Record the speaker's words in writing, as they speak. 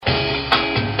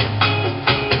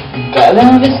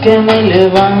Cada vez que me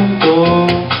levanto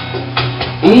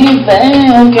y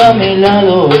veo que a mi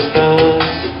lado estás,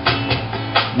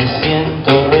 me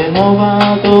siento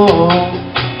renovado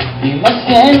y me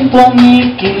siento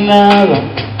aniquilado,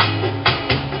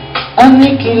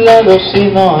 aniquilado si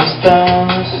no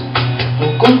estás.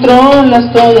 Tú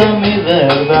controlas toda mi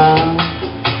verdad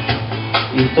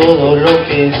y todo lo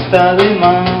que está de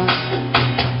más.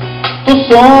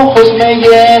 Tus ojos me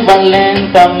llevan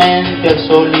lentamente al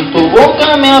sol y tu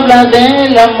boca me habla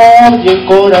del amor y el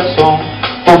corazón.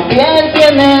 Tu piel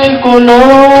tiene el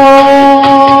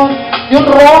color de un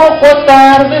rojo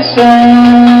atardecer.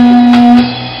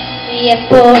 Y es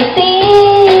por ti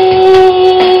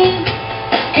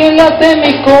que late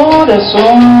mi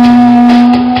corazón.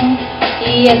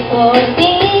 y es por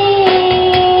ti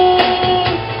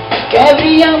Que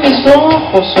brillan mis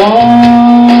ojos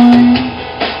hoy.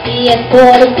 y es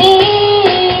por ti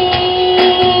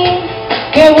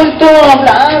Que he vuelto a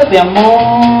hablar de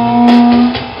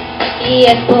amor. y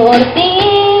es por ti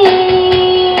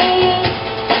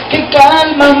Que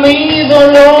calma mi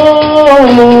dolor.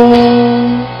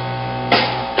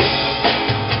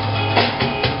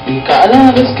 Y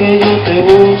cada vez que yo te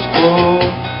busco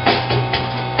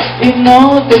y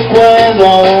no te puedo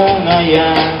aún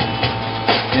hallar,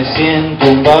 me siento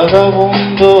un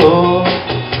vagabundo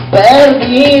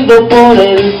perdido por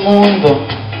el mundo,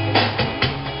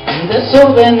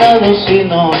 desordenado si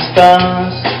no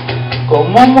estás.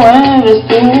 Cómo mueves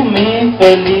tú mi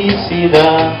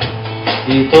felicidad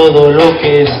y todo lo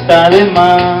que está de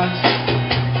más.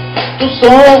 Tus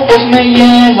ojos me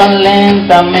llevan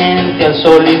lentamente al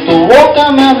sol y tu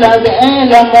boca me habla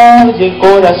del amor y el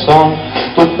corazón.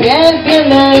 Tu piel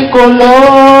tiene el color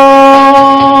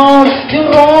de un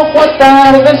rojo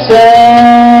atardecer.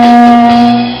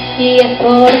 y es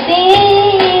por ti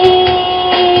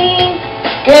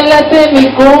Que late mi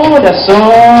corazón.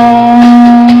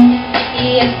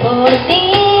 y es por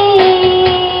ti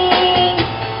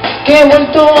Que he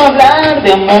vuelto a hablar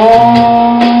de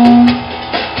amor.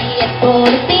 y es por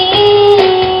ti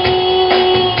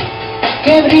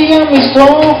Que brillan mis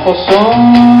ojos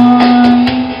hoy.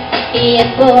 y es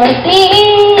por ti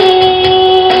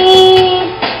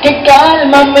Que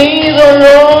calma mi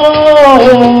dolor.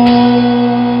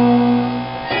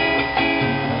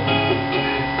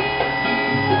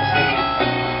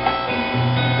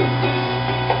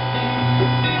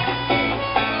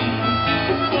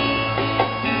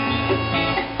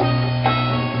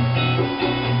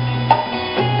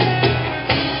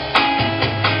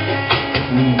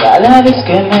 Cada vez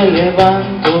que me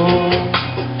levanto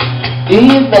y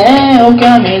veo que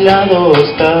a mi lado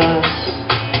estás,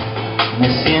 me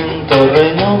siento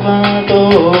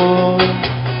renovado.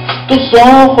 Tus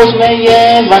ojos me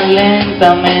llevan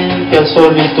lentamente al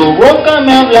sol y tu boca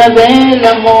me habla del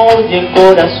amor y el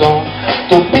corazón.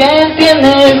 Tu piel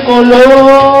tiene el color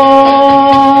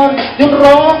de un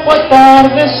rojo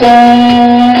atardecer.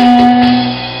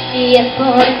 y es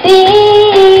por ti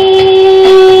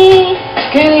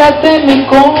Que late mi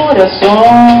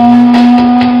corazón.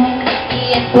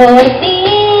 y es por ti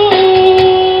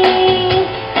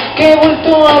Que he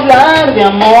vuelto a hablar de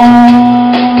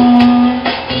amor.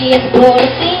 y es por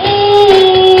ti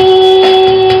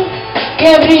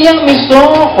Que brillan mis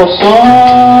ojos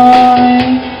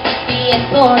hoy. y es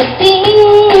por ti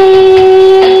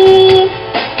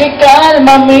Que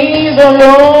calma mi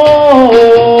dolor.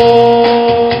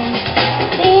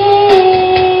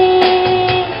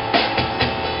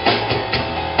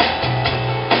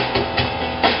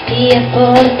 y es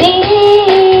por ti